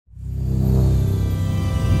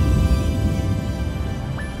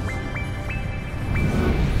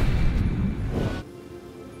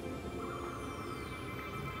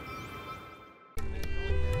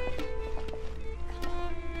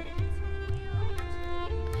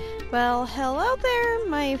Well, hello there,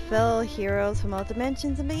 my fellow heroes from all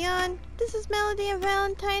dimensions and beyond. This is Melody and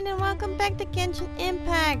Valentine, and welcome back to Genshin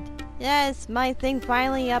Impact. Yes, my thing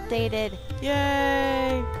finally updated.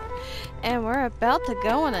 Yay! And we're about to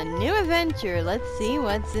go on a new adventure. Let's see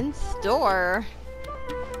what's in store.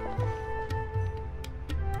 Good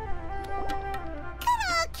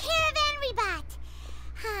old caravan rebot.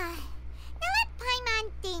 Now let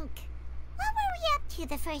Paimon think. What were we up to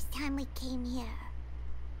the first time we came here?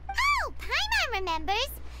 Oh, Paimon remembers!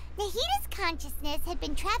 Nahita's consciousness had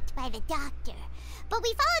been trapped by the doctor, but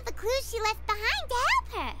we followed the clues she left behind to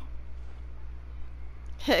help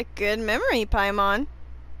her. Good memory, Paimon.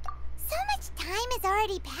 So much time has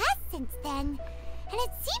already passed since then, and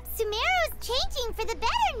it seems Sumeru's changing for the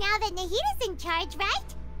better now that Nahita's in charge,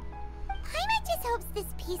 right? Paimon just hopes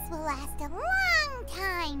this peace will last a long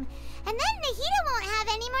time, and then Nahita won't have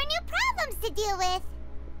any more new problems to deal with.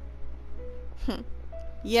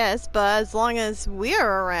 Yes, but as long as we're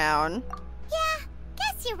around. Yeah,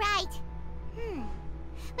 guess you're right.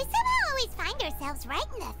 We somehow always find ourselves right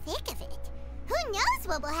in the thick of it. Who knows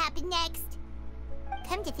what will happen next?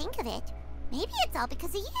 Come to think of it, maybe it's all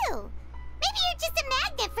because of you. Maybe you're just a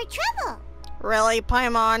magnet for trouble. Really,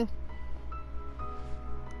 Paimon?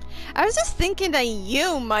 I was just thinking that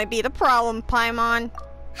you might be the problem, Paimon.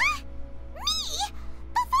 Huh? Me?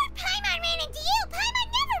 Before Paimon ran into you, Paimon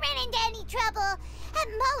never ran into any trouble. At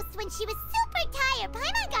most, when she was super tired,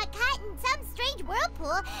 Paimon got caught in some strange whirlpool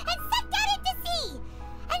and sucked out into sea.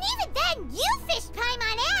 And even then, you fished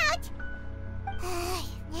Paimon out.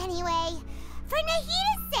 Anyway, for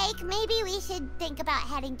Nahita's sake, maybe we should think about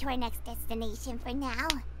heading to our next destination for now.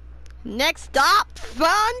 Next stop,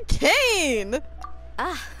 Fontaine!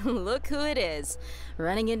 Ah, look who it is.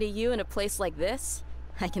 Running into you in a place like this?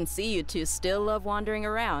 I can see you two still love wandering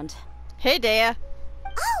around. Hey, Dea.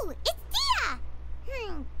 Oh, it's Dia!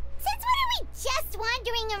 Since when are we just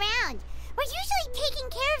wandering around? We're usually taking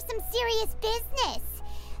care of some serious business.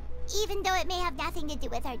 Even though it may have nothing to do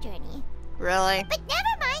with our journey. Really? But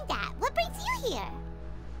never mind that. What brings you here?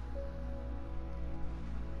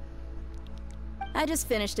 I just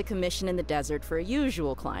finished a commission in the desert for a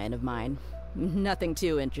usual client of mine. Nothing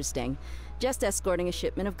too interesting. Just escorting a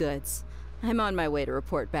shipment of goods. I'm on my way to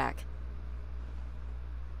report back.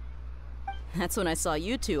 That's when I saw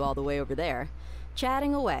you two all the way over there,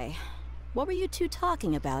 chatting away. What were you two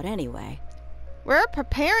talking about anyway? We're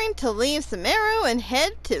preparing to leave Sumeru and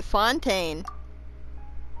head to Fontaine.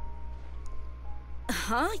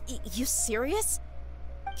 Huh? You serious?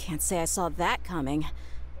 Can't say I saw that coming.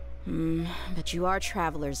 But you are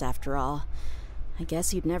travelers after all. I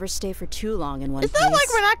guess you'd never stay for too long in one place. It's not like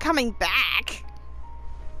we're not coming back.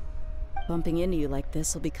 Bumping into you like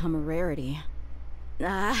this will become a rarity.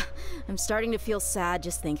 I'm starting to feel sad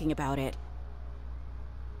just thinking about it.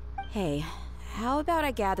 Hey, how about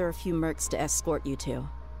I gather a few mercs to escort you two?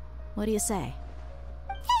 What do you say?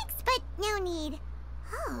 Thanks, but no need.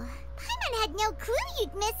 Oh, Paimon had no clue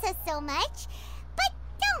you'd miss us so much. But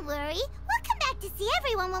don't worry, we'll come back to see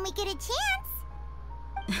everyone when we get a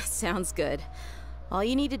chance. Sounds good. All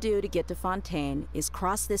you need to do to get to Fontaine is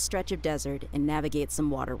cross this stretch of desert and navigate some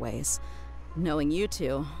waterways. Knowing you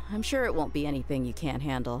two, I'm sure it won't be anything you can't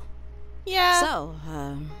handle. Yeah. So,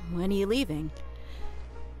 when are you leaving?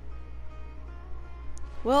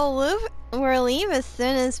 We'll leave as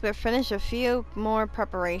soon as we finish a few more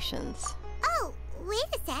preparations. Oh, wait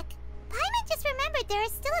a sec. Paimon just remembered there are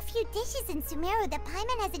still a few dishes in Sumeru that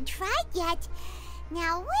Paimon hasn't tried yet.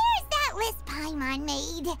 Now, where's that list Paimon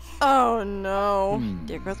made? Oh no.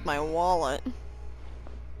 There goes my wallet.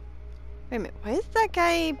 Wait a minute, why is that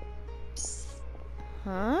guy...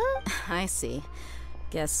 Huh? I see.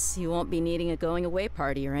 Guess you won't be needing a going-away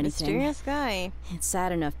party or anything. Mysterious guy. It's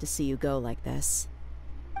sad enough to see you go like this.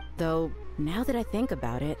 Though, now that I think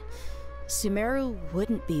about it, Sumeru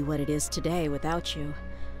wouldn't be what it is today without you.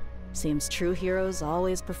 Seems true heroes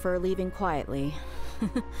always prefer leaving quietly. By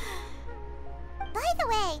the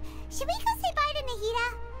way, should we go say bye to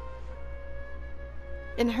Nahita?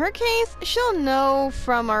 In her case, she'll know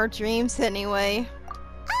from our dreams anyway.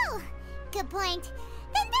 Oh, good point.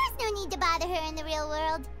 Then there's no need to bother her in the real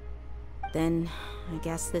world. Then, I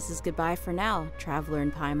guess this is goodbye for now, Traveler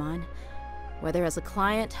and Paimon. Whether as a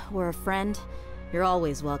client or a friend, you're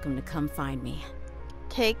always welcome to come find me.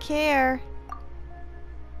 Take care.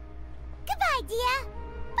 Goodbye, Dia.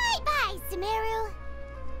 Bye-bye, Sumeru.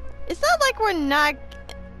 It's not like we're not...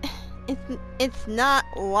 It's not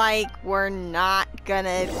like we're not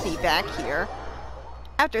gonna be back here.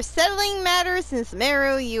 After settling matters in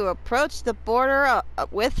Sumeru, you approach the border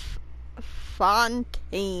with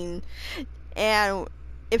Fontaine. And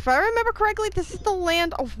if I remember correctly, this is the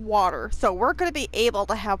land of water. So we're going to be able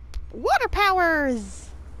to have water powers.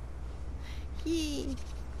 Yee.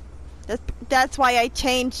 That's why I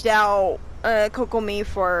changed out Kokomi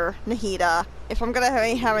for Nahida. If I'm going to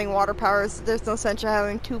be having water powers, there's no sense in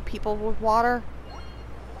having two people with water.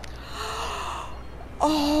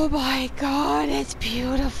 Oh my god, it's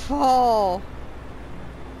beautiful.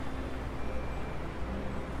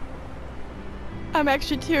 I'm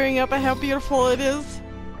actually tearing up at how beautiful it is.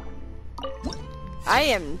 I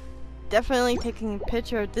am definitely taking a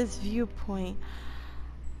picture of this viewpoint.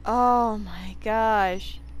 Oh my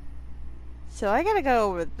gosh. So I gotta go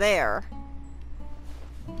over there.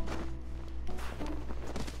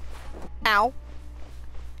 Ow.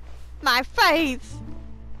 My face!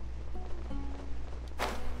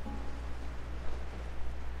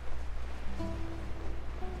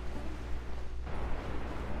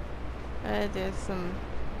 There's some...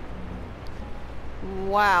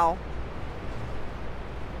 Wow.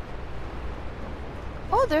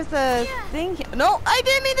 Oh, there's a thing here. No, I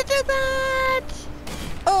didn't mean to do that!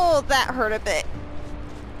 Oh, that hurt a bit.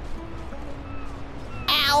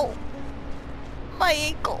 Ow! My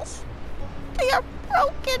ankles. They are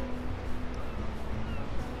broken.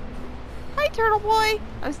 Hi, Turtle Boy.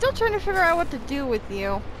 I'm still trying to figure out what to do with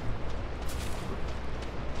you.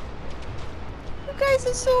 You guys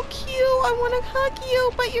are so cute. I want to hug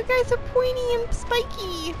you, but you guys are pointy and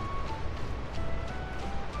spiky.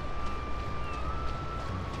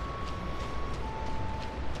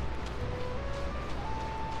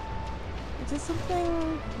 Is this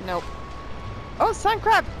something? Nope. Oh, sun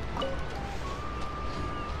crab.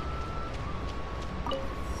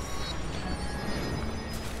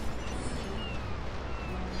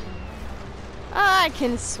 I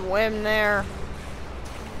can swim there.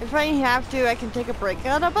 If I have to, I can take a break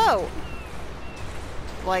on a boat.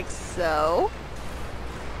 Like so.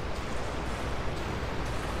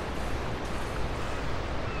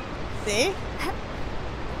 See?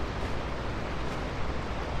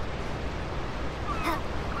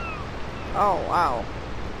 Oh, wow.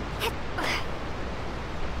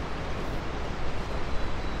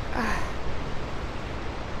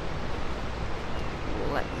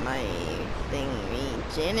 Let my thing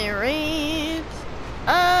regenerate.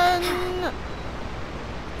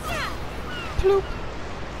 Ploop.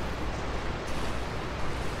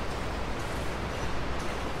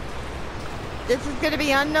 This is gonna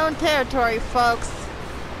be unknown territory, folks.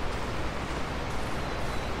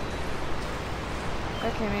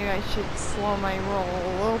 Okay, maybe I should slow my roll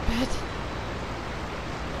a little bit.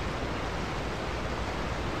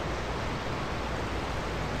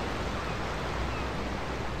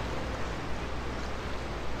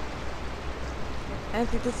 I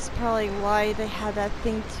think this is probably why they had that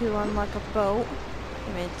thing to unlock a boat.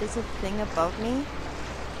 I mean, there's a thing above me.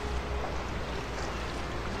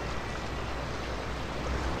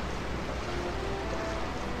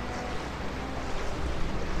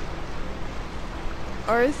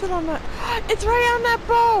 Or is it on that? It's right on that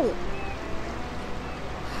boat!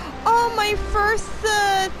 Oh, my first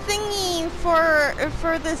thingy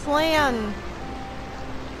for this land.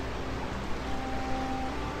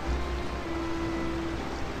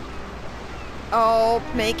 Oh,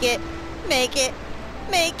 make it, make it,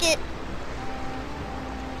 make it.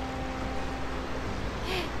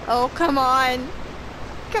 Oh, come on.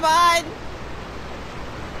 Come on.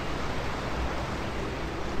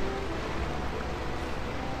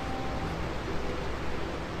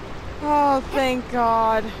 Oh, thank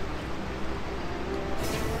God.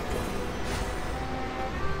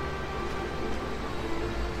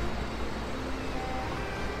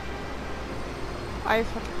 Are you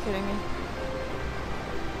fucking kidding me?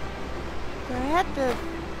 I had to...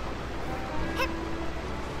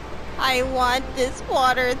 I want this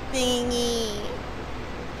water thingy.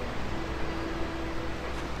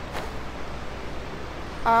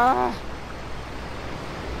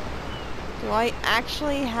 Do I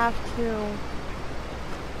actually have to...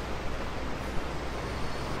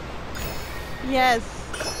 Yes.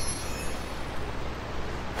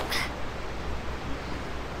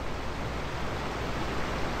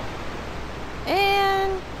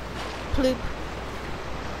 And... Ploop.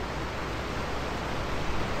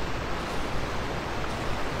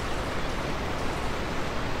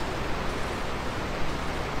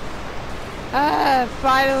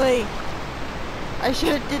 Finally! I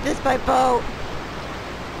should have did this by boat.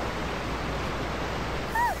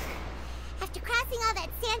 After crossing all that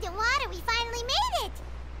sand and water, we finally made it!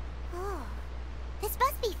 Oh, this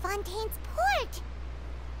must be Fontaine's port.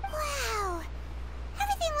 Wow!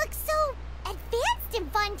 Everything looks so advanced in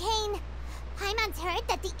Fontaine. Paimon's heard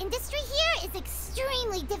that the industry here is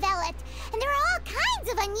extremely it, and there are all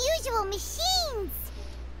kinds of unusual machines.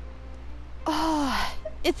 Oh,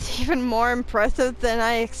 it's even more impressive than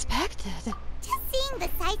I expected. Just seeing the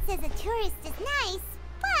sights as a tourist is nice,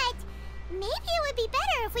 but maybe it would be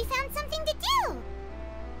better if we found something to do.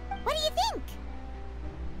 What do you think?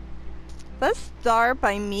 Let's start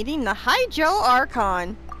by meeting the Hydro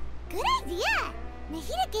Archon. Good idea!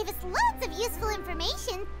 Nahida gave us loads of useful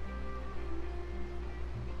information.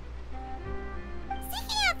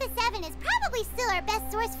 Seeking out the Seven is probably still our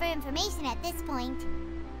best source for information at this point.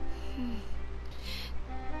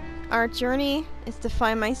 Our journey is to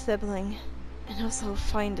find my sibling, and also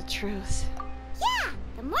find the truth. Yeah!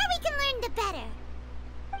 The more we can learn, the better.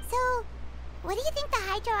 So, what do you think the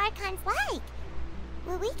Hydro Archon's like?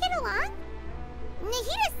 Will we get along?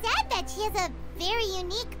 Nahida said that she has a very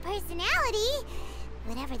unique personality,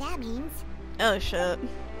 whatever that means. Oh shit.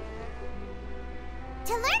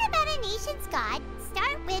 To learn about a nation's god,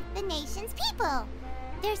 start with the nation's people.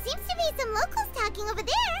 There seems to be some locals talking over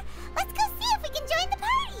there. Let's go see if we can join the party.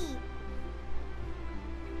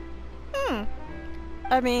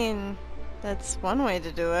 I mean, that's one way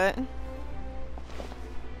to do it.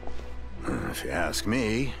 If you ask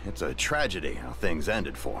me, it's a tragedy how things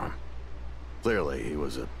ended for him. Clearly, he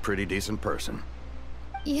was a pretty decent person.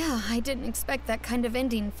 Yeah, I didn't expect that kind of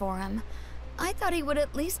ending for him. I thought he would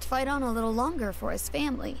at least fight on a little longer for his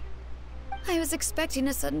family. I was expecting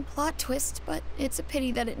a sudden plot twist, but it's a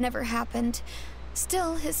pity that it never happened.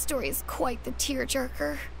 Still, his story is quite the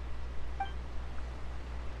tearjerker.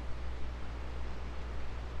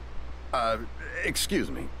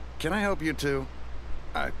 Excuse me. Can I help you too?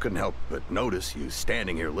 I couldn't help but notice you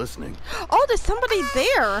standing here listening. Oh, there's somebody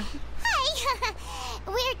there! Hi!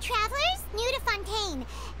 We're travelers new to Fontaine,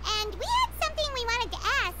 and we had something we wanted to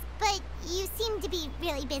ask, but you seem to be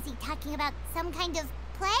really busy talking about some kind of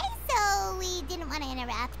play, so we didn't want to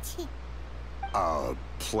interrupt.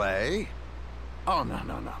 Play? Oh,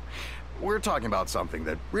 no. We're talking about something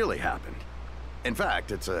that really happened. In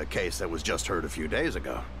fact, it's a case that was just heard a few days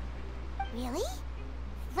ago. Really?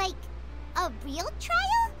 Like, a real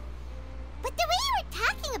trial? But the way you were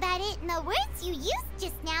talking about it and the words you used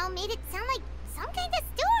just now made it sound like some kind of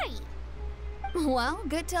story. Well,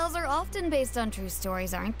 good tales are often based on true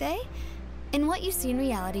stories, aren't they? And what you see in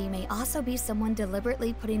reality may also be someone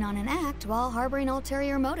deliberately putting on an act while harboring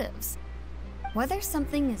ulterior motives. Whether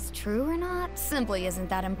something is true or not simply isn't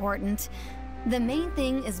that important. The main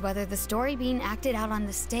thing is whether the story being acted out on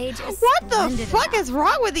the stage is What the splendid fuck enough. is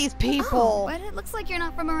wrong with these people? Oh, but it looks like you're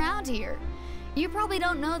not from around here. You probably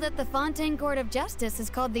don't know that the Fontaine Court of Justice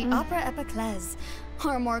is called the Opera Epiclese,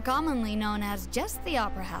 or more commonly known as just the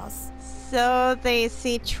Opera House. So they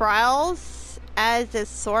see trials as a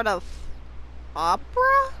sort of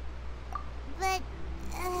opera? But,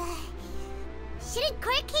 shouldn't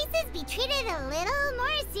court cases be treated a little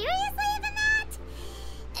more seriously than that?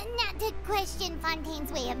 Not to question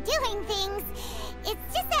Fontaine's way of doing things.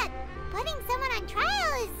 It's just that putting someone on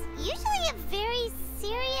trial is usually a very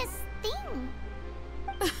serious thing.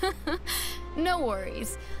 No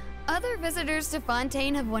worries. Other visitors to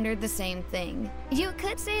Fontaine have wondered the same thing. You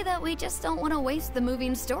could say that we just don't want to waste the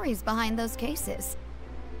moving stories behind those cases.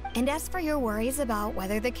 And as for your worries about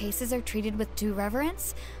whether the cases are treated with due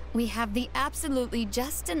reverence, we have the absolutely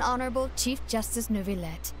just and honorable Chief Justice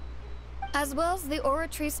Neuvillette, as well as the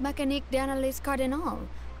Oratrice Mécanique d'Analyse Cardinal,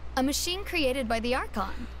 a machine created by the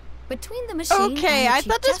Archon. Between the machine Okay, and the I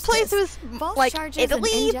Chief thought this place Justice, was false like charges and Italy,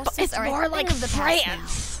 but injustice it's are a more thing like of the past now.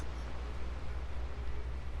 France.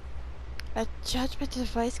 A judgment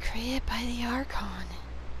device created by the Archon.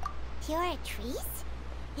 Oratrice?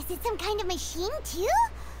 Is it some kind of machine too?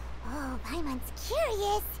 Oh, Paimon's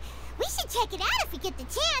curious. We should check it out if we get the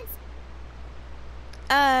chance.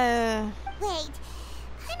 Wait,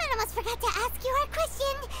 Paimon almost forgot to ask you our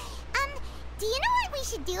question. Do you know what we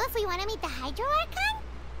should do if we want to meet the Hydro Archon?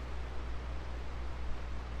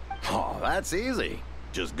 Oh, that's easy.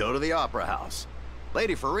 Just go to the Opera House.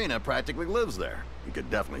 Lady Farina practically lives there. You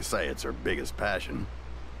could definitely say it's her biggest passion.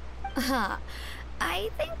 Huh.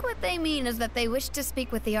 I think what they mean is that they wish to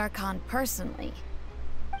speak with the Archon personally.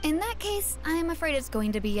 In that case, I'm afraid it's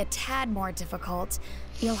going to be a tad more difficult.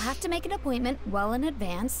 You'll have to make an appointment well in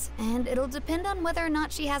advance, and it'll depend on whether or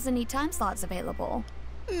not she has any time slots available.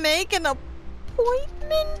 Make an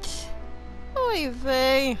appointment? Oy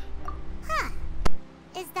vey. Huh.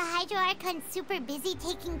 Is the Hydro Archon super busy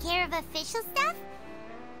taking care of official stuff?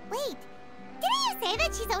 Wait, didn't you say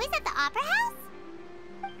that she's always at the Opera House?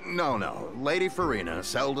 No. Lady Farina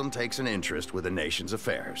seldom takes an interest with the nation's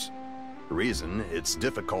affairs. The reason it's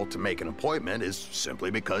difficult to make an appointment is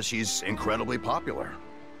simply because she's incredibly popular.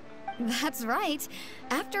 That's right.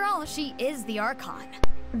 After all, she is the Archon.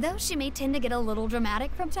 Though she may tend to get a little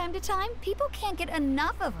dramatic from time to time, people can't get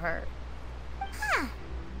enough of her. Huh.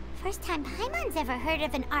 First time Paimon's ever heard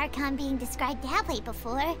of an Archon being described that way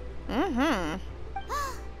before. Mm-hmm.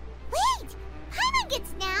 Wait! Paimon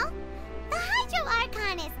gets now! The Hydro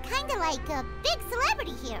Archon is kinda like a big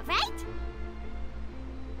celebrity here, right?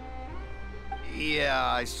 Yeah,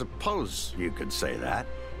 I suppose you could say that.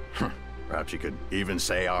 Perhaps you could even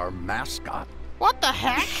say our mascot. What the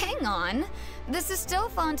heck? Hang on. This is still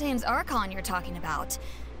Fontaine's Archon you're talking about.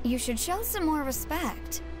 You should show some more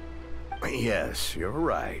respect. Yes, you're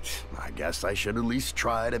right. I guess I should at least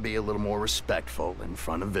try to be a little more respectful in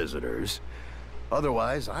front of visitors.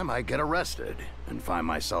 Otherwise, I might get arrested and find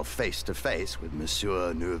myself face to face with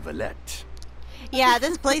Monsieur Neuvillette. Yeah,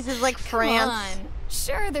 this place is like France. Come on.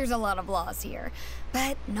 Sure, there's a lot of laws here,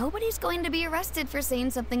 but nobody's going to be arrested for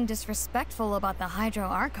saying something disrespectful about the Hydro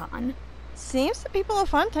Archon. Seems the people of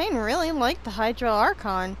Fontaine really like the Hydro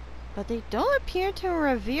Archon, but they don't appear to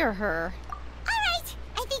revere her. Alright,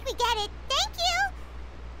 I think we get it. Thank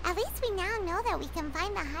you! At least we now know that we can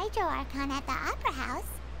find the Hydro Archon at the Opera House.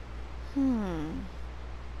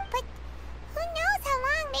 But who knows how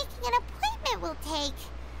long making an appointment will take?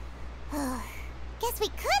 Guess we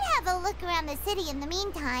could have a look around the city in the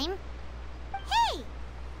meantime. Hey!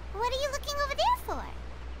 What are you looking over there for?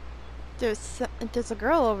 There's a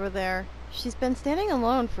girl over there. She's been standing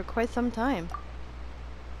alone for quite some time.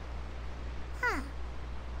 Huh.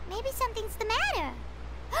 Maybe something's the matter.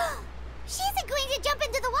 She isn't going to jump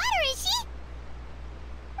into the water, is she?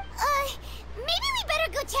 Maybe we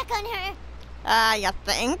better go check on her. You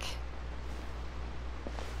think?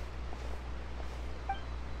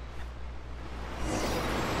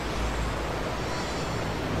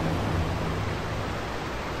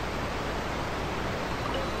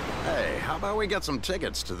 Hey, how about we get some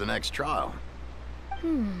tickets to the next trial?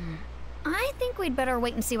 I think we'd better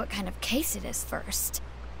wait and see what kind of case it is first.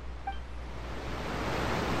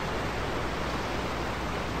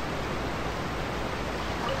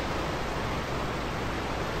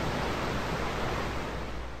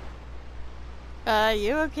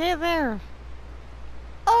 You okay there?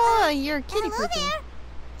 Oh, you're a kitty Hello pooping. there.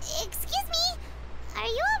 Excuse me. Are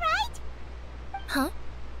you alright?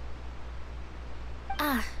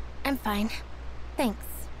 Huh? I'm fine. Thanks.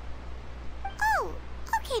 Oh,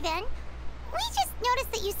 okay then. We just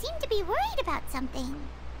noticed that you seem to be worried about something.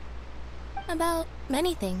 About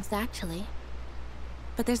many things, actually.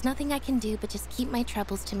 But there's nothing I can do but just keep my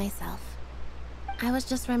troubles to myself. I was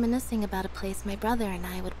just reminiscing about a place my brother and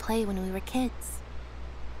I would play when we were kids.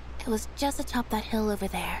 It was just atop that hill over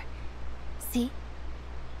there. See?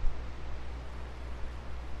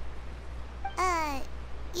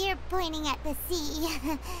 You're pointing at the sea.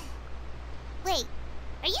 Wait,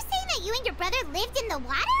 are you saying that you and your brother lived in the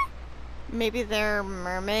water? Maybe they're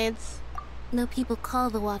mermaids? No people call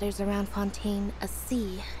the waters around Fontaine a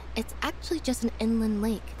sea. It's actually just an inland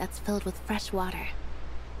lake that's filled with fresh water.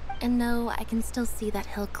 And no, I can still see that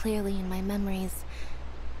hill clearly in my memories.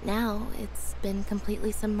 Now, it's been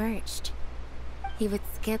completely submerged. He would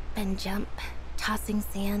skip and jump, tossing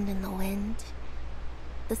sand in the wind.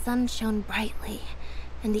 The sun shone brightly,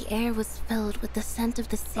 and the air was filled with the scent of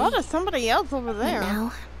the sea. Oh, there's somebody else over there. But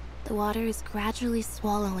now, the water is gradually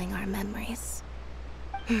swallowing our memories.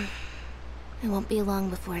 It won't be long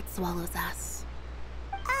before it swallows us.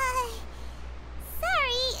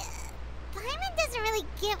 Sorry. Paimon doesn't really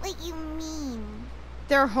get what you mean.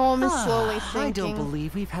 Their home is slowly sinking. I don't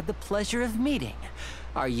believe we've had the pleasure of meeting.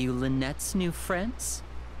 Are you Lynette's new friends?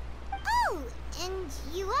 Oh, and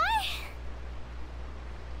you are?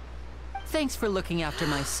 Thanks for looking after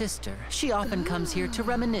my sister. She often comes here to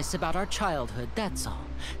reminisce about our childhood, that's all.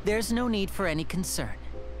 There's no need for any concern.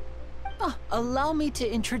 Allow me to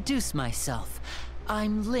introduce myself.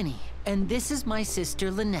 I'm Linny, and this is my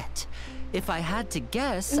sister Lynette. If I had to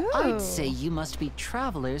guess, I'd say you must be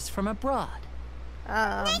travelers from abroad.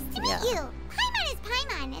 Nice to meet you. Paimon is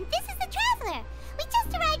Paimon, and this is the Traveler. We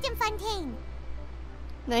just arrived in Fontaine.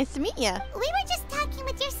 Nice to meet you. We were just talking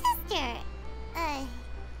with your sister.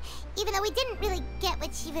 Even though we didn't really get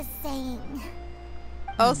what she was saying.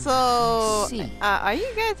 Also, are you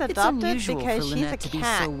guys It's adopted? unusual Because for she's a Lynette to be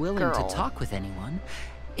cat so willing girl. to talk with anyone.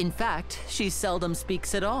 In fact, she seldom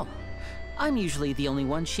speaks at all. I'm usually the only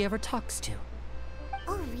one she ever talks to.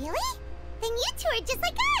 Oh, really? Then you two are just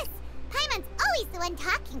like us. Paimon's always the one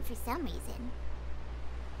talking for some reason.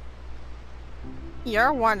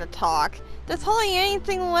 You're one to talk. There's hardly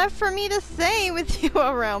anything left for me to say with you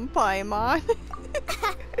around Paimon.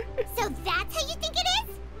 So that's how you think it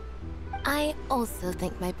is? I also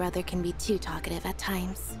think my brother can be too talkative at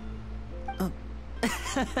times.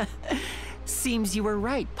 Seems you were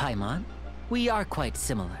right, Paimon. We are quite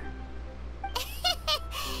similar.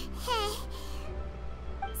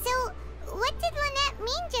 So, what did Lynette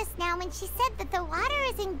mean just now when she said that the water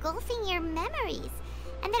is engulfing your memories,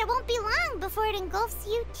 and that it won't be long before it engulfs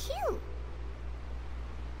you too?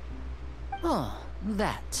 Oh,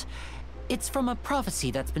 that. It's from a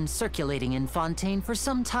prophecy that's been circulating in Fontaine for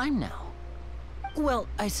some time now. Well,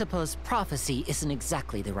 I suppose prophecy isn't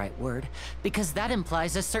exactly the right word, because that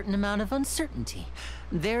implies a certain amount of uncertainty.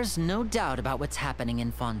 There's no doubt about what's happening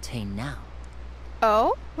in Fontaine now.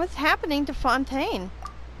 Oh? What's happening to Fontaine?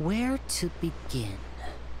 Where to begin?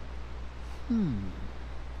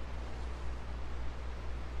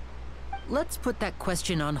 Let's put that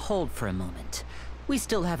question on hold for a moment. We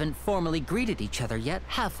still haven't formally greeted each other yet,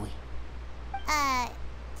 have we?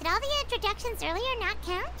 Did all the introductions earlier not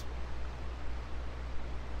count?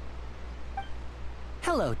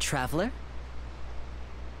 Hello, traveler.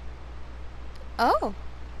 Oh.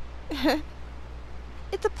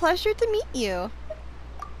 It's a pleasure to meet you.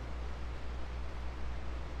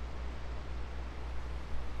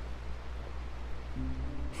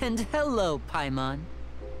 And hello, Paimon.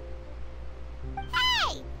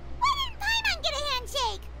 Hey! Why didn't Paimon get a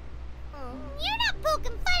handshake? You're not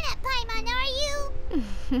poking fun at Paimon, are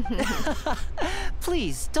you?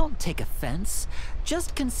 Please, don't take offense.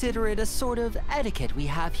 Just consider it a sort of etiquette we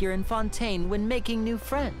have here in Fontaine when making new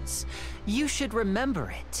friends. You should remember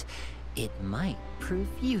it. It might prove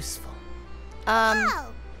useful.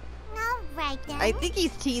 Oh. Alright then. I think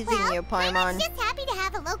he's teasing you, Paimon. Paimon's just happy to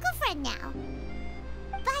have a local friend now.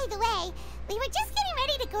 By the way, we were just getting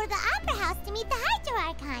ready to go to the Opera House to meet the Hydro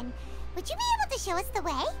Archon. Would you be able to show us the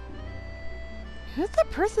way? Who's the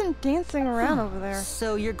person dancing around over there?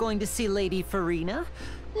 So you're going to see Lady Farina?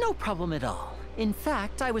 No problem at all. In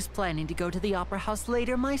fact, I was planning to go to the Opera House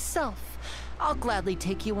later myself. I'll gladly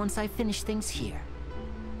take you once I finish things here.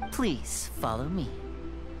 Please, follow me.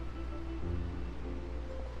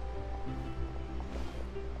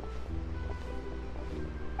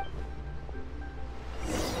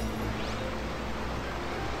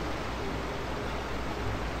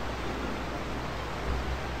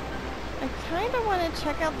 I kind of want to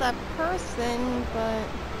check out that person, but...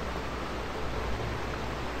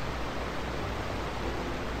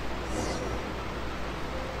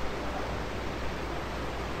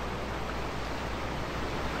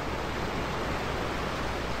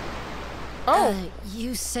 Oh!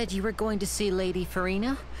 You said you were going to see Lady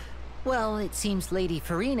Farina? Well, it seems Lady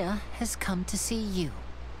Farina has come to see you.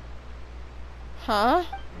 Huh?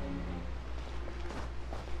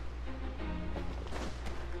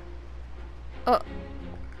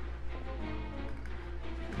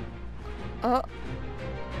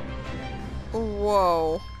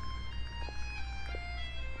 Whoa.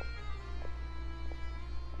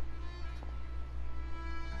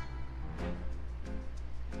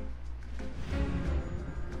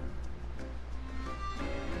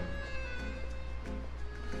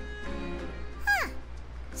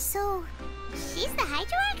 So, she's the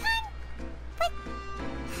Hydro Archon? But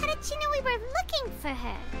how did she know we were looking for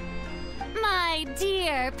her? My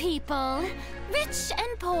dear people, rich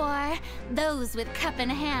and poor, those with cup in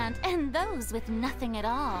hand and those with nothing at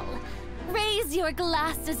all, raise your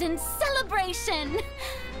glasses in celebration.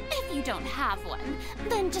 If you don't have one,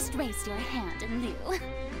 then just raise your hand in lieu.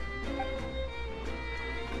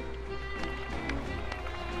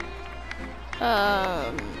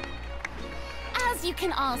 As you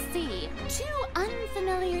can all see, two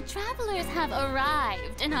unfamiliar travelers have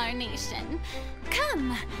arrived in our nation.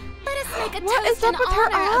 Come, let us make a What is toast in up with her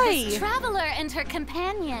honor of eye? this traveler and her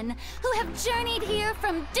companion, who have journeyed here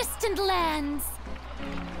from distant lands.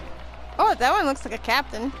 Oh, that one looks like a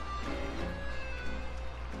captain.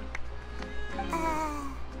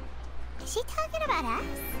 Is she talking about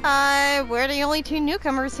us? We're the only two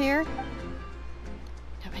newcomers here.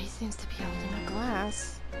 Nobody seems to be holding a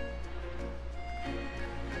glass.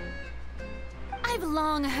 I've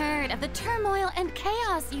long heard of the turmoil and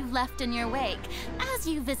chaos you've left in your wake as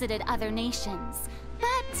you visited other nations.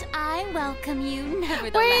 But I welcome you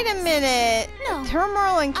nevertheless. Wait a minute. No,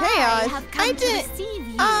 Turmoil and chaos. I have come to receive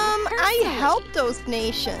you I personally. helped those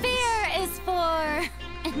nations. Fear is for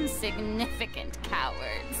insignificant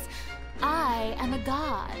cowards. I am a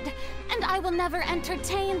god, and I will never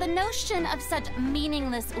entertain the notion of such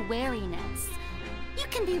meaningless wariness. You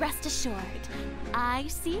can be rest assured, I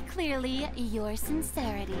see clearly your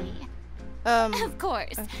sincerity. Of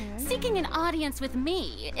course, seeking an audience with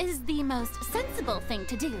me is the most sensible thing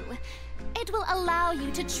to do. It will allow you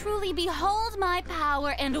to truly behold my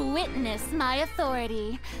power and witness my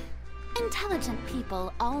authority. Intelligent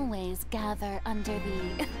people always gather under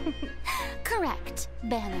the correct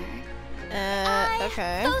banner.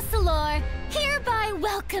 Okay. Focalor, hereby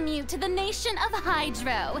welcome you to the nation of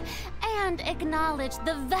Hydro and acknowledge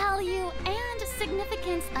the value and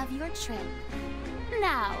significance of your trip.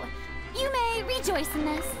 Now, you may rejoice in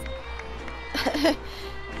this.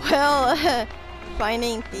 Well,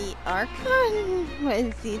 finding the Archon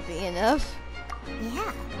was easy enough.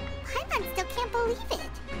 Yeah, Paimon still can't believe it.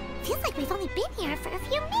 Feels like we've only been here for a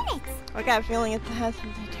few minutes. I got a feeling it has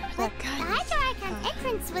something to do with But that the guy. Hydro Archon's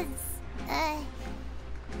entrance was,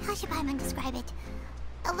 how should Paimon describe it?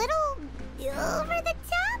 A little over the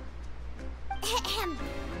top? Ahem.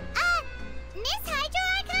 Miss Hydro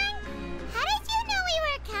Archon? How did you know we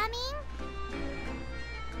were coming?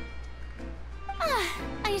 Ah,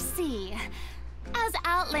 I see. As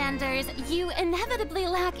Outlanders, you inevitably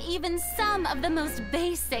lack even some of the most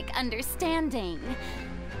basic understanding.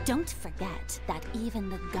 Don't forget that even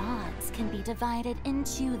the gods can be divided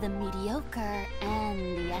into the mediocre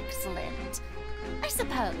and the excellent. I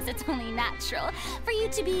suppose it's only natural for you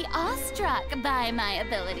to be awestruck by my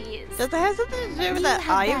abilities. Does it have something to do with You that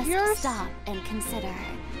had eye of best yours? stop and consider.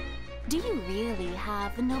 Do you really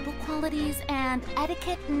have the noble qualities and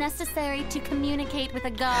etiquette necessary to communicate with a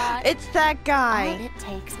god? It's that All guy. it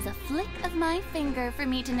takes is a flick of my finger for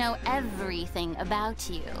me to know everything about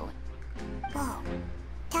you. Whoa.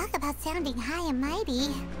 Talk about sounding high and mighty.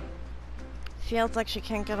 Feels like she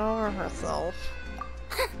can't get over herself.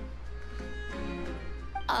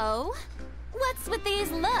 Oh? What's with these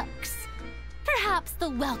looks? Perhaps the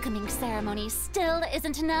welcoming ceremony still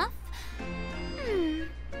isn't enough?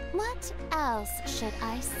 What else should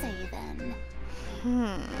I say then?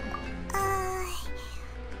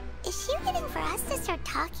 Is she waiting for us to start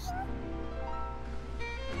talking?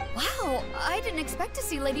 Wow, I didn't expect to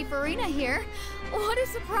see Lady Farina here. What a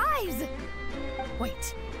surprise!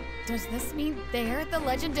 Wait, does this mean they're the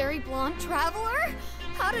legendary blonde traveler?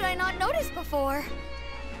 How did I not notice before?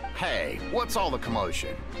 Hey, what's all the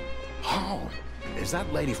commotion? Oh, is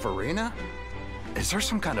that Lady Farina? Is there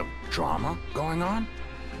some kind of drama going on?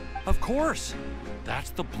 Of course. That's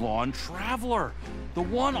the blonde traveler. The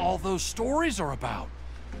one all those stories are about.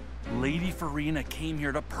 Lady Farina came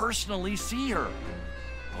here to personally see her.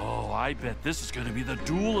 Oh, I bet this is going to be the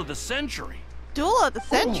duel of the century. Duel of the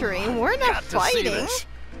century? Ooh, We're not got to see fighting. this.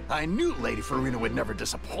 I knew Lady Farina would never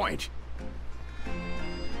disappoint.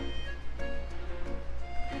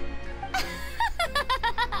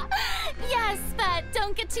 Yes, but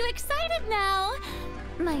don't get too excited now.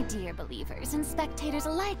 My dear believers and spectators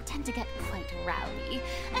alike tend to get quite rowdy,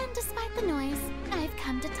 and despite the noise, I've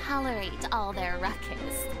come to tolerate all their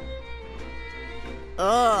ruckus.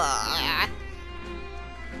 Ugh.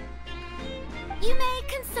 You may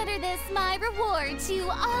consider this my reward to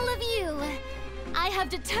all of you. I have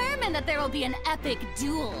determined that there will be an epic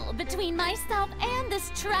duel between myself and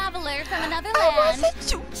this traveler from another I land.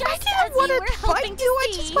 wasn't just I as didn't you want were to hoping fight to you. I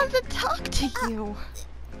see. just wanted to talk to you.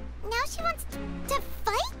 Now she wants to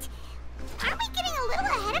fight? Aren't we getting a little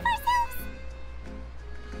ahead of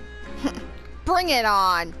ourselves? Bring it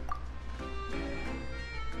on.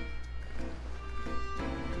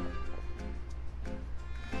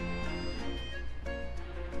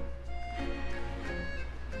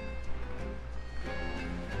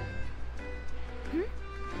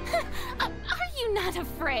 Are you not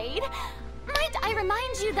afraid? Might I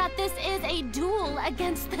remind you that this is a duel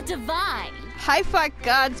against the divine? I fought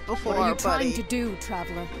gods before, What are you buddy. trying to do,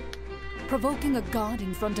 traveler? Provoking a god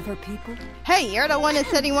in front of her people? Hey, you're the one that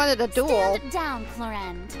said he wanted a duel. Stand down,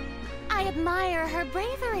 Florend. I admire her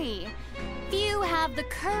bravery. Few have the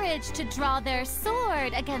courage to draw their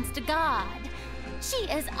sword against a god. She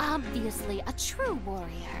is obviously a true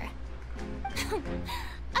warrior.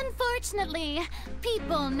 Unfortunately,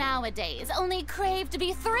 people nowadays only crave to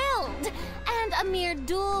be thrilled, and a mere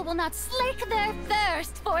duel will not slake their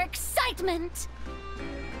thirst for excitement.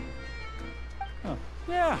 Huh.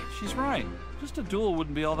 Yeah, she's right. Just a duel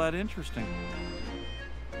wouldn't be all that interesting.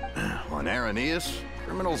 On Araneus,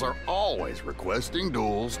 criminals are always requesting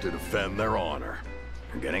duels to defend their honor.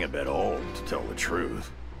 You're getting a bit old, to tell the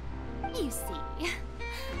truth. You see.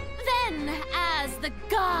 Then, as the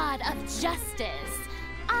god of justice,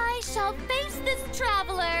 I shall face this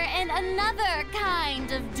traveler in another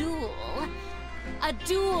kind of duel. A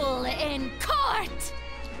duel in court!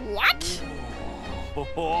 What?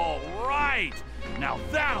 All right! Now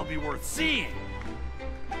that'll be worth seeing!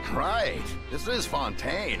 Right. This is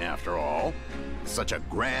Fontaine, after all. Such a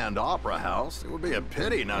grand opera house, it would be a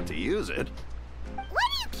pity not to use it. Why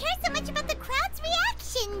do you care so much about the crowd's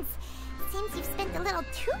reactions? Seems you've spent a little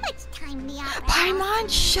too much time in the opera. Paimon,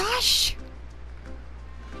 shush!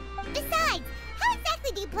 Besides, how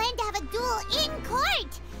exactly do you plan to have a duel in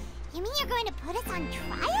court? You mean you're going to put us on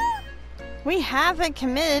trial? We haven't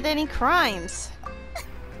committed any crimes.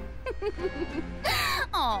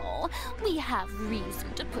 Oh, we have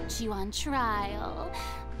reason to put you on trial.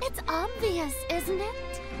 It's obvious, isn't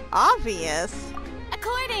it? Obvious?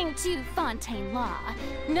 According to Fontaine law,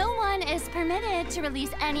 no one is permitted to release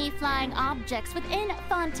any flying objects within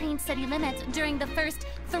Fontaine city limits during the first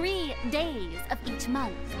 3 days of each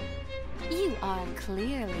month. You are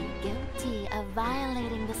clearly guilty of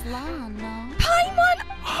violating this law, no? Paimon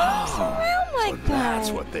moves around like so that.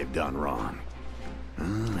 That's what they've done wrong.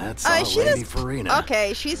 That's Lady Farina.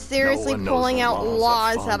 Okay, she's seriously No one knows pulling the out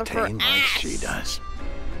laws laws out of her Fontaine like ass. she does.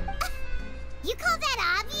 You call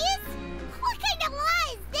that obvious? What kind of law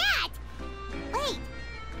is that? Wait,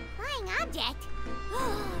 flying object?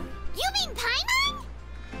 You mean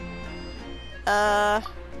Paimon?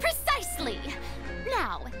 Precisely!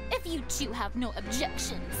 Now, if you two have no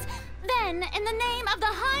objections, then in the name of the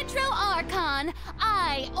Hydro Archon,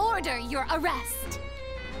 I order your arrest.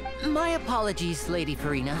 My apologies, Lady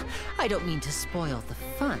Farina. I don't mean to spoil the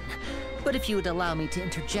fun, but if you would allow me to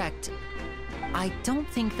interject, I don't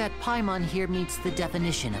think that Paimon here meets the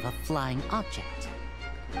definition of a flying object.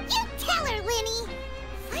 You tell her, Linny!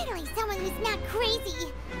 Finally someone who's not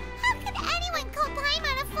crazy. How could anyone call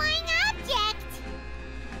Paimon a flying object?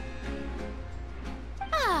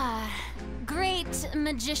 Ah, great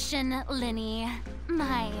magician Linny,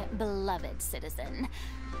 my beloved citizen.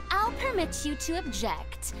 I'll permit you to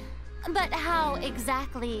object, but how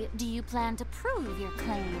exactly do you plan to prove your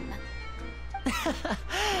claim?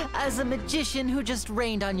 As a magician who just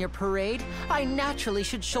rained on your parade, I naturally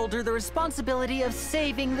should shoulder the responsibility of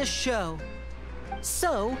saving the show.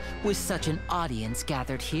 So, with such an audience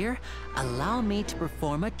gathered here, allow me to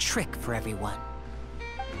perform a trick for everyone.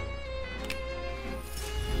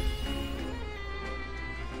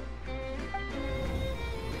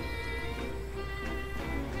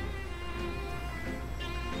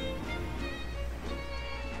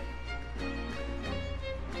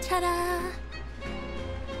 Ta-da!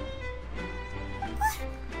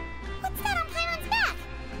 What's that on Paimon's back?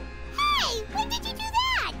 Hey, when did you do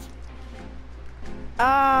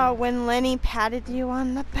that? When Lenny patted you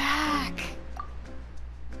on the back.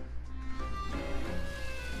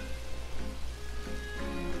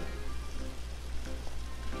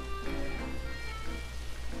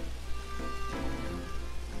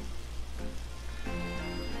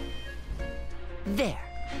 There.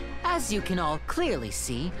 As you can all clearly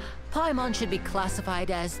see, Paimon should be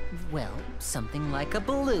classified as, well, something like a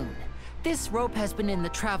balloon. This rope has been in the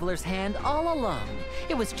Traveler's hand all along.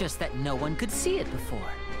 It was just that no one could see it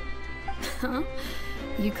before. Huh?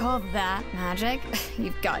 You call that magic?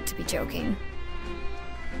 You've got to be joking.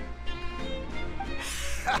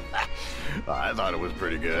 I thought it was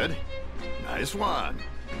pretty good. Nice one.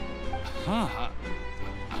 Huh.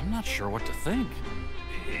 I'm not sure what to think.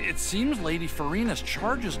 It seems Lady Farina's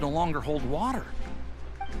charges no longer hold water.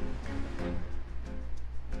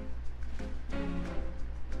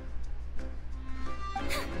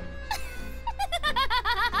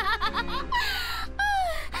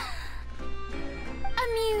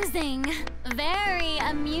 Amusing. Very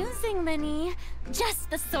amusing, Linny. Just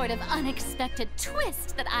the sort of unexpected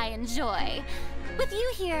twist that I enjoy. With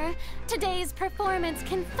you here, today's performance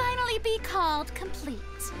can finally be called complete.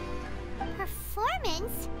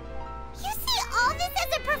 Performance? You see all this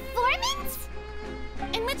as a performance?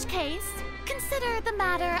 In which case, consider the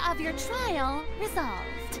matter of your trial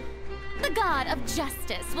resolved. The God of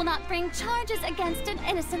Justice will not bring charges against an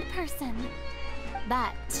innocent person.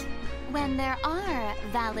 But when there are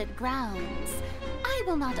valid grounds, I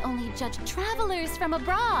will not only judge travelers from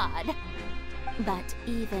abroad, but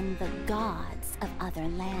even the gods of other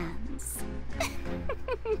lands.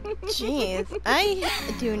 Jeez, I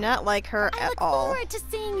do not like her I at look all. forward to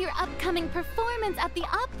seeing your upcoming performance at the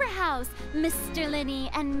Opera House, Mr. Linny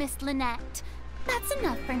and Miss Lynette. That's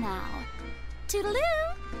enough for now. Toodaloo!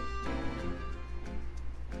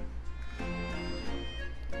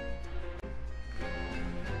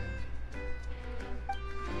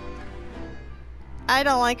 I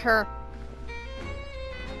don't like her.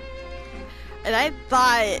 And I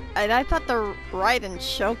thought the Raiden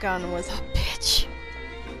Shogun was a bitch.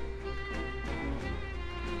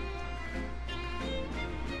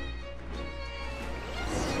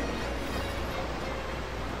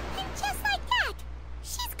 And just like that,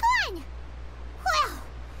 she's gone. Well,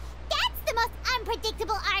 that's the most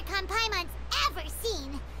unpredictable Archon Paimon's ever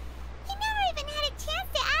seen. He never even had a chance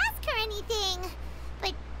to ask her anything.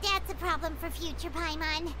 But that's a problem for future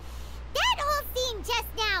Paimon. That whole scene just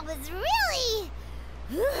now was really...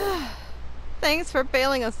 Thanks for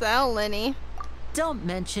bailing us out, Lenny. Don't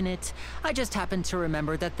mention it. I just happened to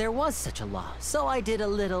remember that there was such a law, so I did a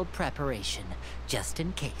little preparation, just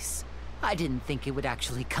in case. I didn't think it would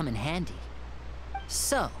actually come in handy.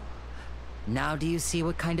 So, now do you see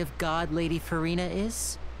what kind of god Lady Farina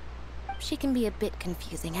is? She can be a bit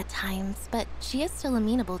confusing at times, but she is still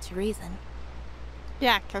amenable to reason.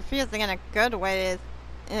 Yeah, confusing in a good way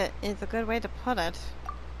is a good way to put it.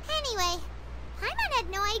 Anyway, Paimon had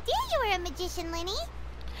no idea you were a magician, Lenny.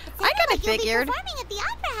 I kinda figured. You'll be performing at the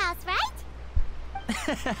Opera House,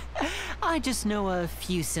 right? I just know a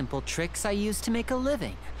few simple tricks I use to make a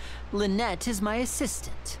living. Lynette is my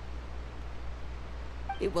assistant.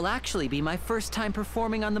 It will actually be my first time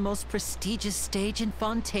performing on the most prestigious stage in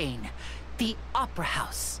Fontaine, the Opera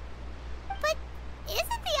House. But isn't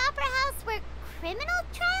the Opera House where criminal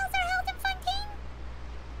trials are held in Fontaine?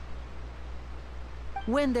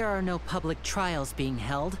 When there are no public trials being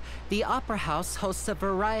held, the Opera House hosts a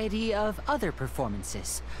variety of other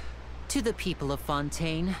performances. To the people of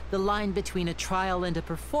Fontaine, the line between a trial and a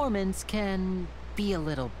performance can be a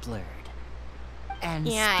little blurred. And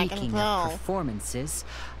yeah, speaking of performances,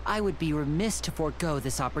 I would be remiss to forego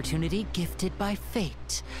this opportunity gifted by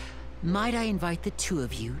fate. Might I invite the two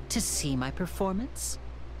of you to see my performance?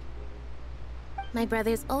 My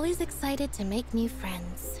brother's always excited to make new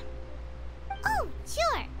friends. Oh,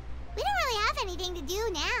 sure. We don't really have anything to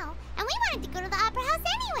do now, and we wanted to go to the Opera House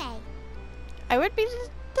anyway. I would be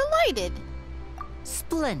delighted.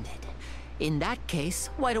 Splendid. In that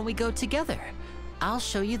case, why don't we go together? I'll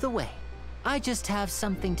show you the way. I just have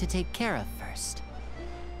something to take care of first.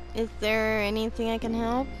 Is there anything I can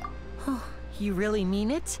help? Oh, you really mean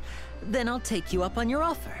it? Then I'll take you up on your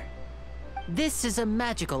offer. This is a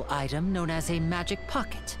magical item known as a magic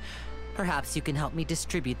pocket. Perhaps you can help me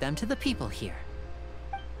distribute them to the people here.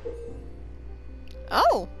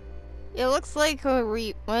 Oh! It looks like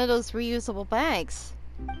one of those reusable bags.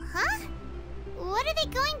 Huh? What are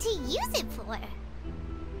they going to use it for?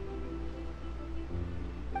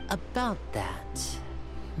 About that...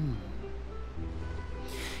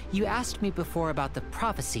 You asked me before about the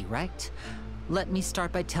prophecy, right? Let me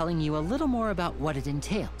start by telling you a little more about what it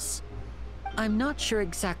entails. I'm not sure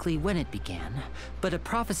exactly when it began, but a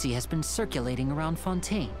prophecy has been circulating around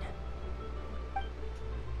Fontaine.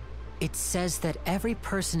 It says that every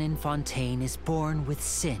person in Fontaine is born with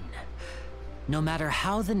sin. No matter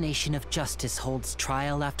how the Nation of Justice holds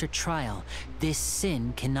trial after trial, this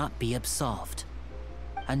sin cannot be absolved.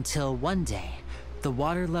 Until one day, the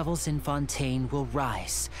water levels in Fontaine will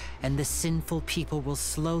rise, and the sinful people will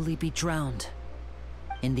slowly be drowned.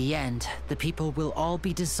 In the end, the people will all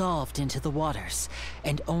be dissolved into the waters,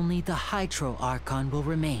 and only the Hydro Archon will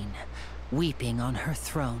remain, weeping on her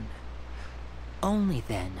throne. Only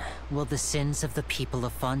then will the sins of the people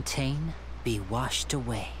of Fontaine be washed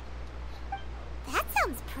away. That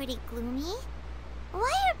sounds pretty gloomy.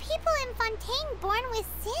 Why are people in Fontaine born with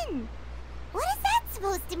sin? What is that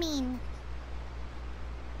supposed to mean?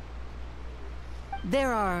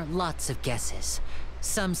 There are lots of guesses.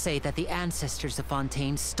 Some say that the ancestors of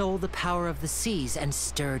Fontaine stole the power of the seas and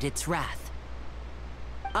stirred its wrath.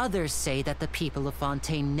 Others say that the people of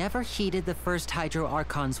Fontaine never heeded the first Hydro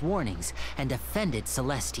Archon's warnings and offended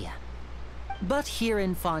Celestia. But here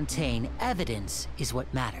in Fontaine, evidence is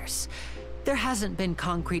what matters. There hasn't been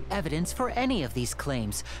concrete evidence for any of these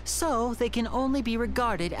claims, so they can only be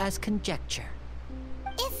regarded as conjecture.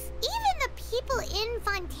 If even the people in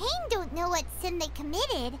Fontaine don't know what sin they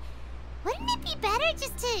committed, wouldn't it be better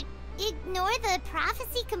just to ignore the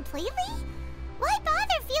prophecy completely? Why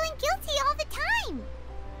bother feeling guilty all the time?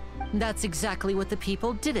 That's exactly what the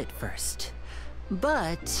people did at first.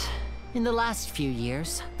 But in the last few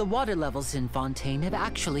years, the water levels in Fontaine have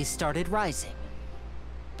actually started rising.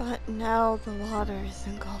 But now the water is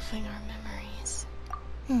engulfing our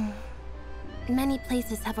memories. Many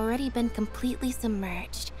places have already been completely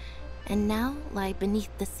submerged, and now lie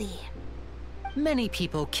beneath the sea. Many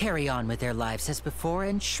people carry on with their lives as before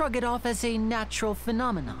and shrug it off as a natural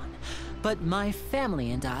phenomenon. But my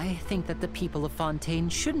family and I think that the people of Fontaine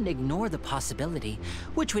shouldn't ignore the possibility,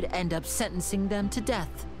 which would end up sentencing them to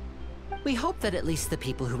death. We hope that at least the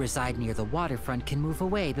people who reside near the waterfront can move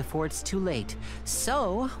away before it's too late.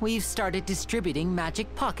 So, we've started distributing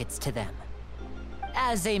magic pockets to them.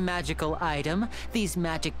 As a magical item, these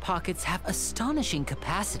magic pockets have astonishing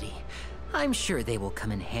capacity. I'm sure they will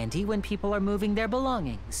come in handy when people are moving their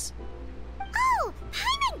belongings. Oh,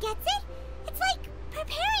 Paimon gets it! It's like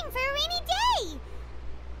preparing for a rainy day!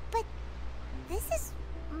 But this is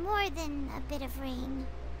more than a bit of rain.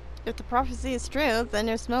 If the prophecy is true, then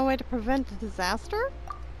there's no way to prevent the disaster?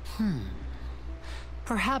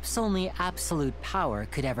 Perhaps only absolute power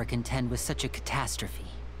could ever contend with such a catastrophe.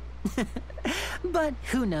 But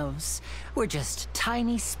who knows? We're just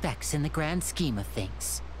tiny specks in the grand scheme of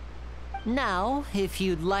things. Now, if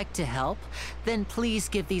you'd like to help, then please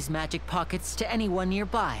give these magic pockets to anyone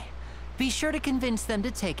nearby. Be sure to convince them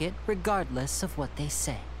to take it, regardless of what they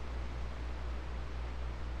say.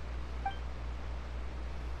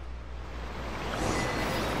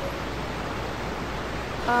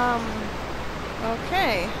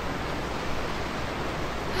 Okay.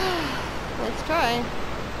 Let's try.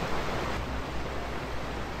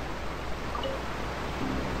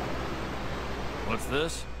 What's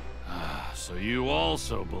this? So you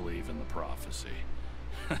also believe in the prophecy.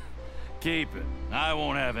 Keep it. I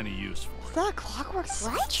won't have any use for it. Is that a clockwork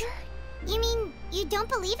soldier? You mean you don't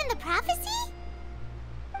believe in the prophecy?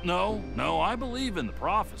 No, I believe in the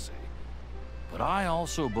prophecy. But I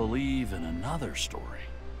also believe in another story.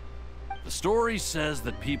 The story says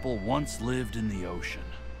that people once lived in the ocean.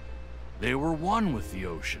 They were one with the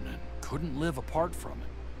ocean and couldn't live apart from it.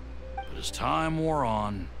 But as time wore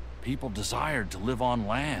on, people desired to live on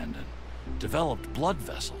land and developed blood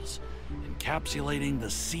vessels, encapsulating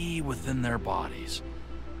the sea within their bodies.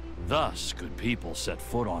 Thus could people set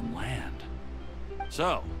foot on land.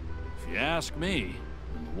 So, if you ask me,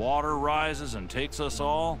 when the water rises and takes us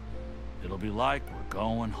all, it'll be like we're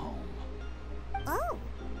going home. Oh,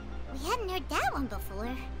 we hadn't heard that one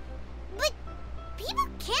before. But people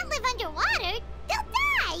can't live underwater. They'll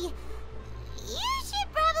die. You should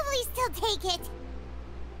probably still take it.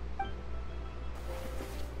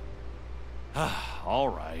 All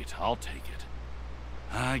right, I'll take it.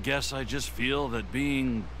 I guess I just feel that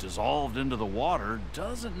being dissolved into the water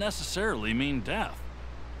doesn't necessarily mean death.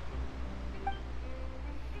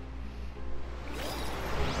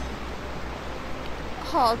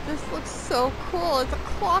 Oh, this looks so cool. It's a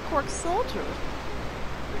clockwork soldier.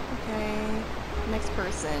 Okay, next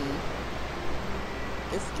person.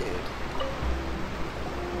 This dude.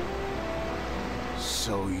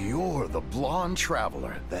 So you're the blonde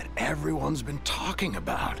traveler that everyone's been talking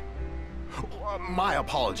about. My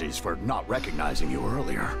apologies for not recognizing you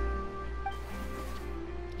earlier.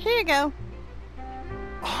 Here you go.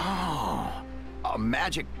 Oh, a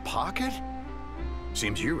magic pocket?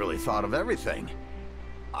 Seems you really thought of everything.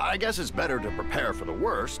 I guess it's better to prepare for the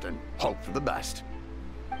worst and hope for the best.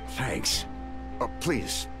 Thanks.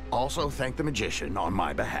 Please, also thank the magician on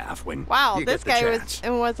my behalf when you this get the guy chance.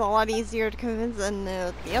 was a lot easier to convince than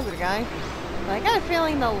the other guy. But I got a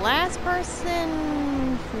feeling the last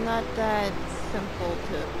person not that simple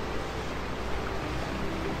to.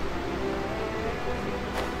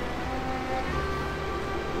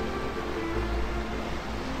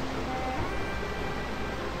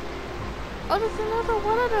 Oh, there's another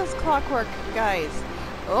one of those clockwork guys.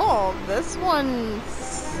 Oh, this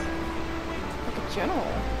one's like a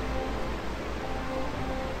general.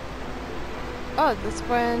 Oh, this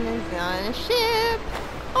one is on a ship.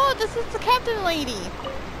 Oh, this is the captain lady.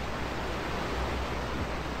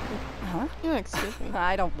 Huh? Yeah, excuse me.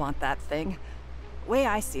 I don't want that thing. Way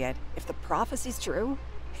I see it, if the prophecy's true,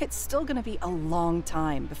 it's still gonna be a long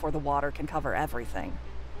time before the water can cover everything.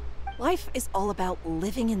 Life is all about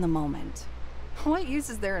living in the moment. What use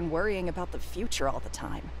is there in worrying about the future all the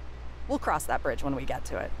time? We'll cross that bridge when we get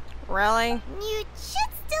to it. Really? You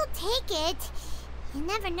should still take it. You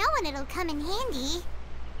never know when it'll come in handy.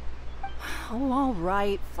 Oh, all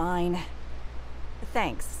right, fine.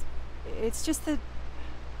 Thanks. It's just that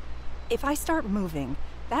if I start moving,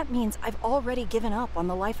 that means I've already given up on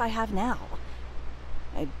the life I have now.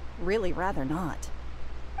 I'd really rather not.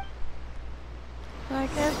 I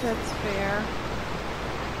guess that's fair.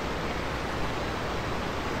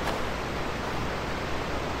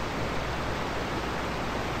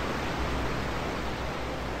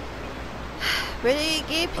 But he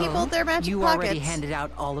gave people their magic you pockets. Already handed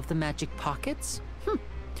out all of the magic pockets?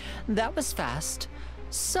 That was fast.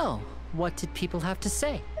 So, what did people have to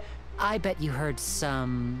say? I bet you heard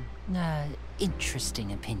some,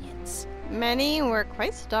 interesting opinions. Many were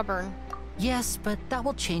quite stubborn. Yes, but that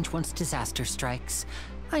will change once disaster strikes.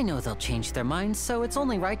 I know they'll change their minds, so it's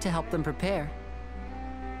only right to help them prepare.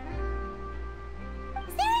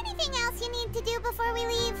 Is there anything else you need to do before we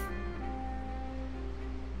leave?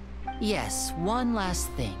 Yes, one last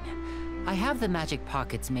thing. I have the magic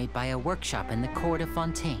pockets made by a workshop in the court of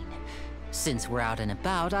Fontaine. Since we're out and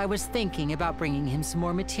about, I was thinking about bringing him some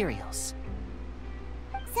more materials.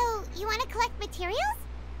 So, you want to collect materials?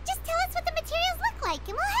 Just tell us what the materials look like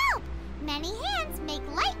and we'll help. Many hands make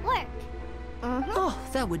light work. Oh,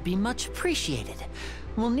 that would be much appreciated.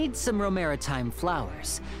 We'll need some Romaritime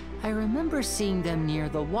flowers. I remember seeing them near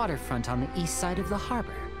the waterfront on the east side of the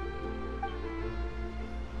harbor.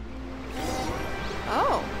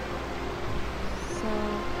 Oh. So,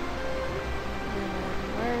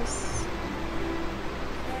 where's...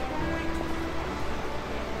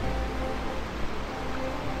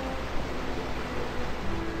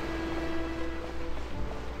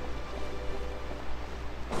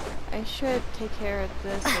 I should take care of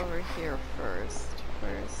this over here first.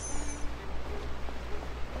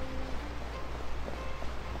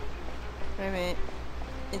 Wait a minute.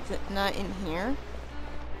 Is it not in here?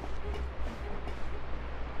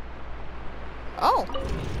 Oh!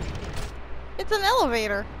 It's an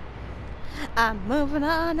elevator! I'm moving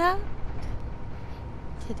on up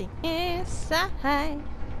to the east side,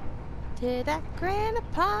 to that grand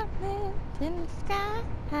apartment in the sky.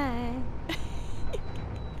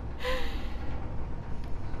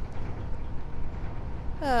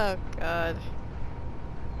 Oh god.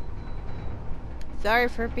 Sorry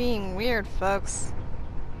for being weird, folks.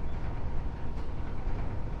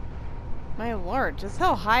 My lord, just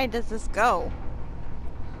how high does this go?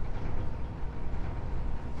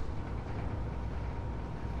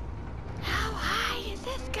 How high is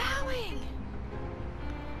this going?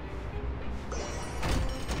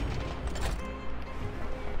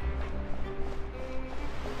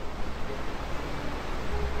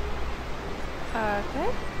 Okay.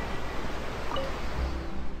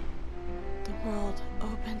 The world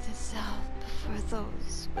opens itself before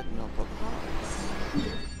those with noble hearts.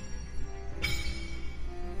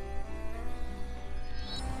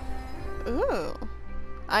 Ooh.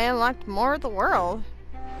 I unlocked more of the world.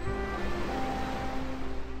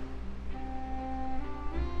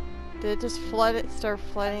 Did it just flood it, start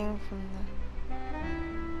flooding from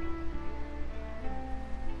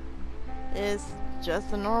the... It's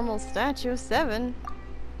just a normal statue, 7.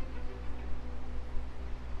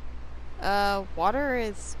 Water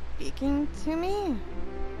is speaking to me?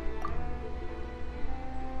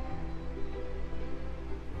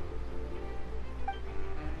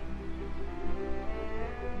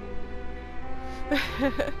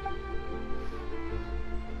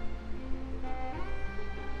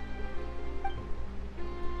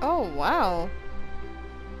 Oh, wow.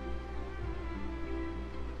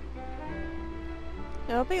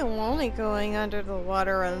 It'll be lonely going under the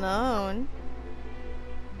water alone.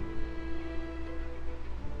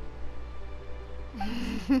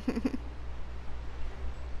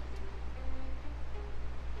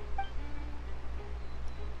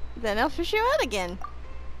 Then I'll fish you out again.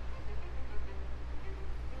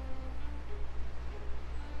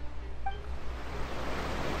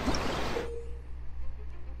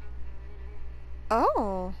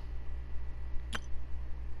 Oh.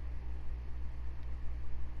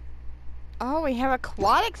 Oh, we have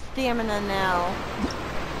aquatic stamina now.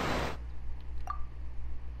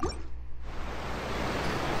 So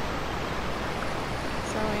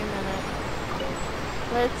wait a minute.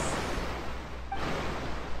 Let's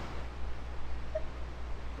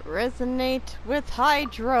resonate with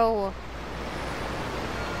hydro.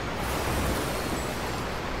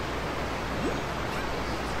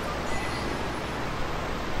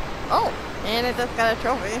 Oh, and it just got a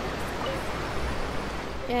trophy.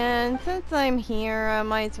 And since I'm here, I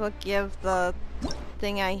might as well give the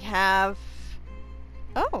thing I have.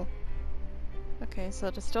 Oh. Okay, so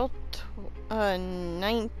there's still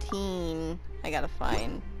 19 I gotta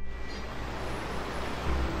find.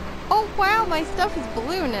 Oh wow, my stuff is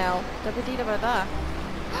blue now. Da-ba-dee-da-ba-da.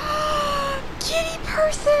 Kitty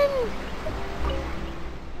person!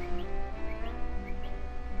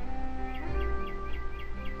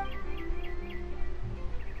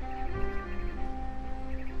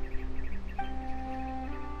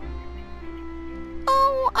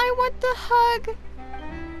 Oh, I want the hug.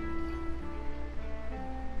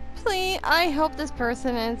 Please, I hope this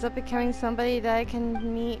person ends up becoming somebody that I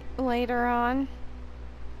can meet later on.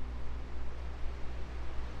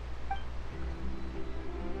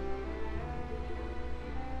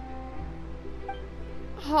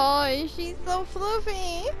 Oh, she's so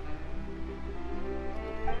fluffy.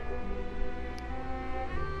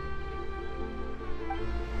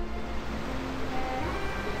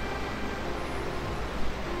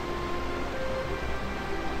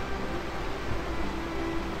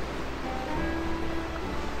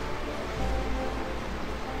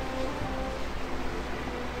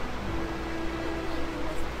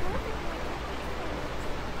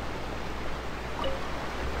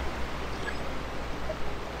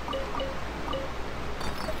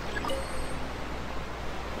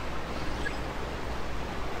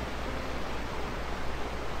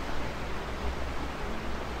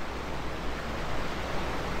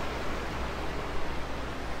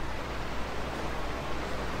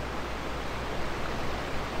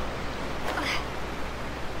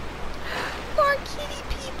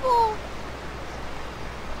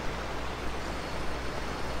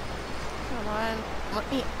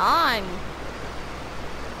 me on.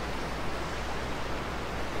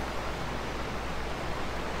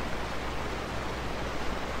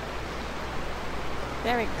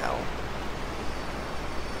 There we go.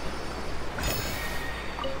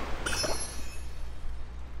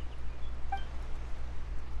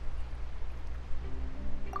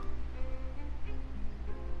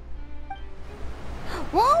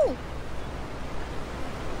 Whoa!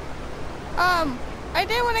 I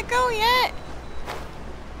didn't want to go yet.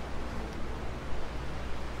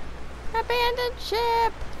 Abandoned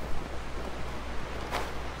ship.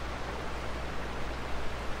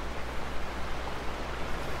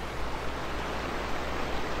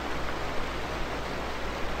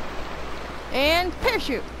 And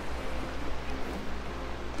parachute.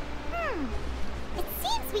 It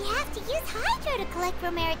seems we have to use Hydro to collect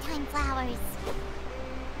maritime flowers.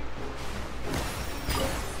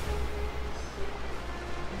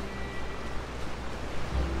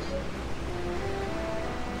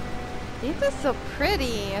 These are so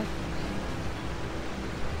pretty. Let's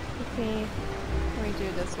see. Let me do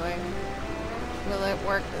it this way. Will it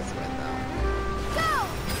work this way though? Go!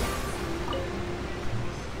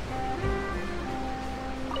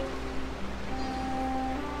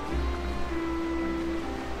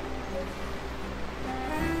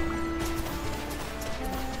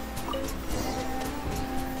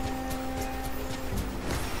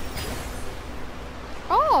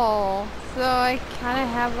 Oh, so I kind of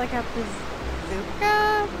have like a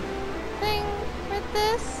bazooka thing with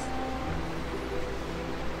this.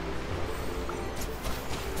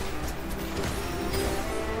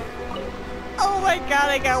 Oh my god,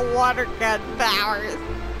 I got water gun powers.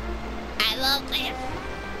 I love this.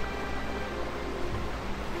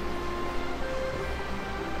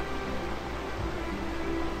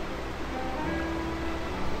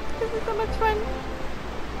 This is so much fun.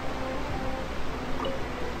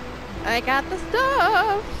 I got the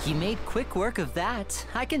stuff! You made quick work of that.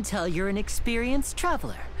 I can tell you're an experienced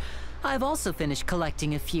traveler. I've also finished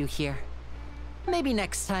collecting a few here. Maybe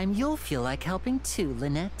next time you'll feel like helping too,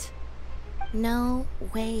 Lynette. No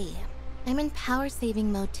way. I'm in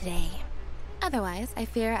power-saving mode today. Otherwise, I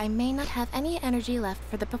fear I may not have any energy left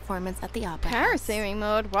for the performance at the opera house. Power-saving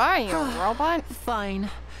mode? Why are you a robot? Fine.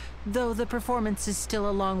 Though the performance is still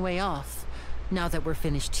a long way off. Now that we're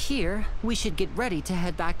finished here, we should get ready to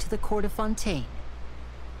head back to the Court of Fontaine.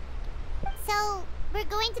 So, we're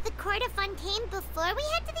going to the Court of Fontaine before we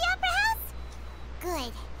head to the Opera House?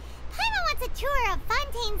 Good. Paimon wants a tour of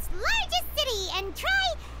Fontaine's largest city and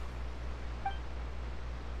try...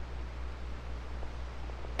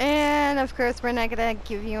 And of course, we're not gonna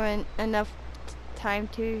give you enough time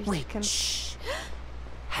to... Wait, shh!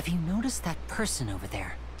 Have you noticed that person over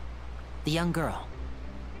there? The young girl.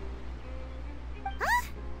 Huh?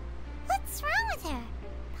 What's wrong with her?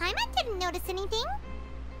 Paimon didn't notice anything.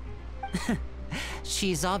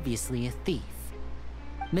 She's obviously a thief.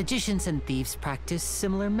 Magicians and thieves practice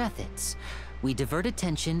similar methods. We divert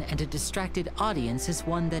attention, and a distracted audience is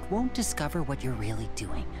one that won't discover what you're really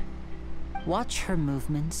doing. Watch her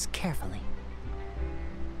movements carefully.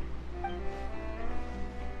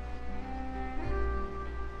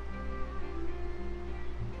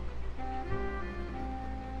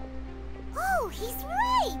 Oh, he's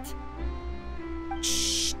right!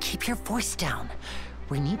 Shh! Keep your voice down.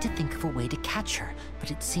 We need to think of a way to catch her, but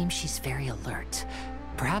it seems she's very alert.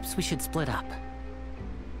 Perhaps we should split up.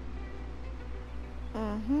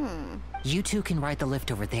 You two can ride the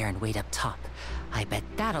lift over there and wait up top. I bet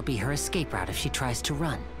that'll be her escape route if she tries to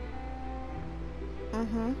run.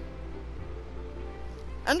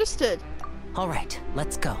 Understood. All right,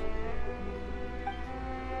 let's go.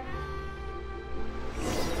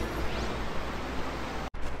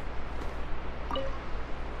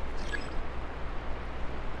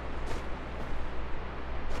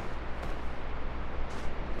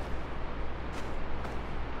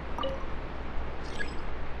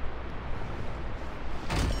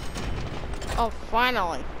 Oh,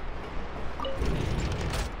 finally.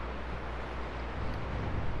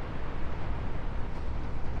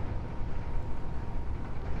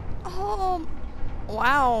 Oh,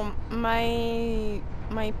 wow. My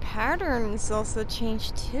patterns also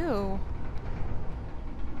changed too.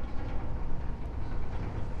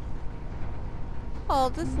 Oh,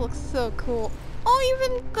 this looks so cool. Oh,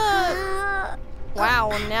 even the... Wow,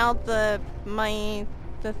 now the thing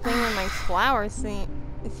with my flowers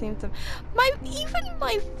it seems to... Even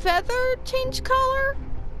my feather changed color?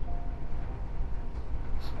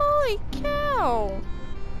 Holy cow!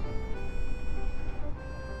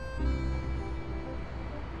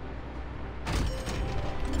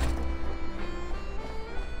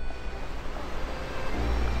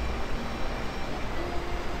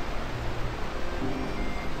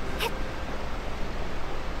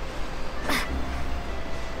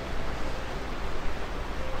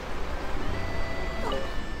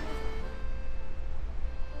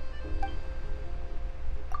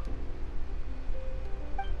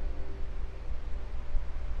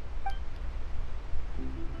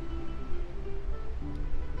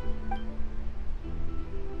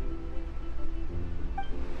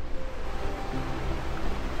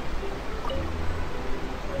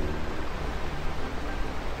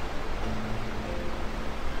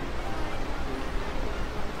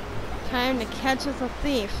 Time to catch us a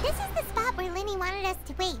thief. This is the spot where Linny wanted us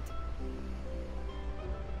to wait.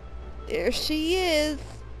 There she is.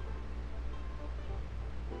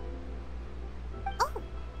 Oh,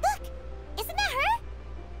 look! Isn't that her?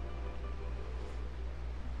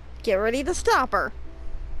 Get ready to stop her.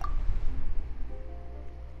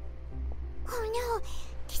 Oh no!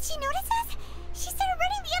 Did she notice us? She started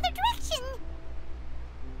running the other direction!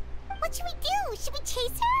 What should we do? Should we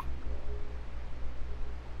chase her?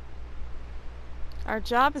 Our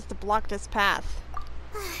job is to block this path.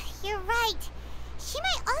 You're right. She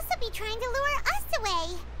might also be trying to lure us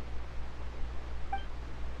away.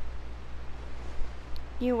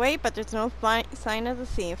 You wait, but there's no sign of the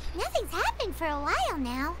thief. Nothing's happened for a while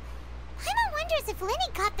now. Paimon wonders if Linny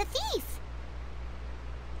caught the thief.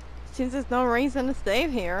 Seems there's no reason to stay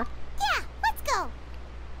here. Yeah, let's go.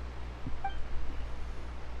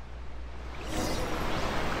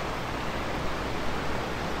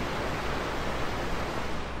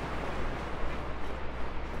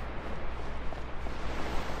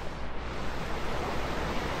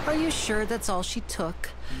 Are you sure that's all she took?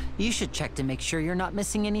 You should check to make sure you're not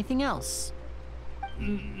missing anything else.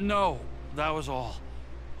 No, that was all.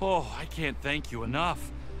 Oh, I can't thank you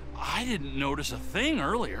enough. I didn't notice a thing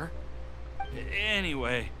earlier.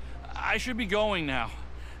 Anyway, I should be going now.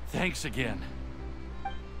 Thanks again.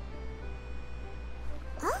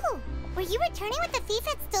 Oh, were you returning what the thief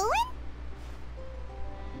had stolen?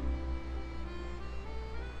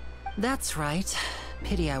 That's right.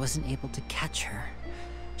 Pity I wasn't able to catch her.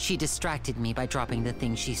 She distracted me by dropping the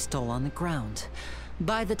thing she stole on the ground.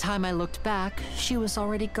 By the time I looked back, she was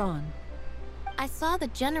already gone. I saw the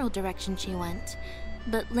general direction she went,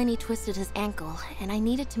 but Linny twisted his ankle, and I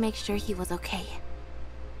needed to make sure he was okay.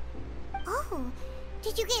 Oh,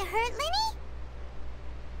 did you get hurt, Linny?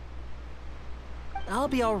 I'll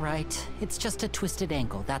be all right. It's just a twisted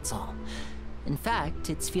ankle, that's all. In fact,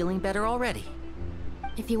 it's feeling better already.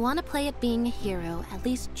 If you want to play at being a hero, at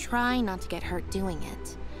least try not to get hurt doing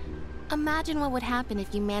it. Imagine what would happen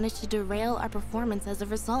if you managed to derail our performance as a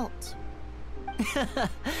result.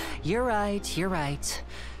 You're right.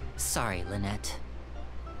 Sorry, Lynette.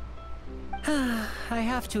 I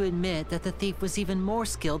have to admit that the thief was even more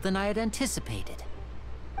skilled than I had anticipated.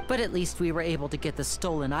 But at least we were able to get the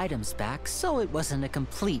stolen items back, so it wasn't a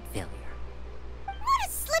complete failure. What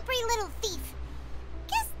a slippery little thief!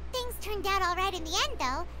 Guess things turned out alright in the end,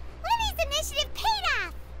 though. Linny's initiative paid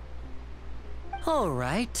off! All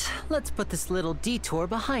right, let's put this little detour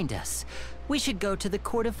behind us. We should go to the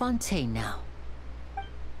court of Fontaine now.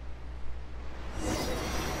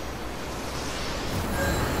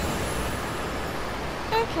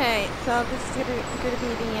 Okay, so this is going to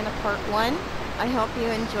be the end of part 1. I hope you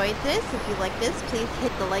enjoyed this. If you like this, please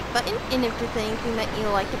hit the like button. And if there's anything that you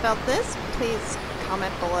liked about this, please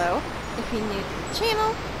comment below. If you're new to the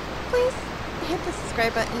channel, please hit the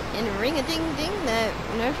subscribe button and ring-a-ding-ding that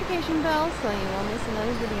notification bell so you won't miss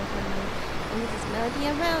another video from me. And this is Melody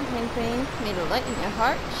of Valentine saying, may the light in your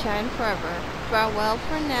heart shine forever. Farewell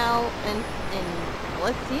for now, and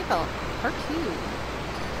let's see about part 2.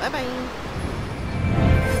 Bye-bye.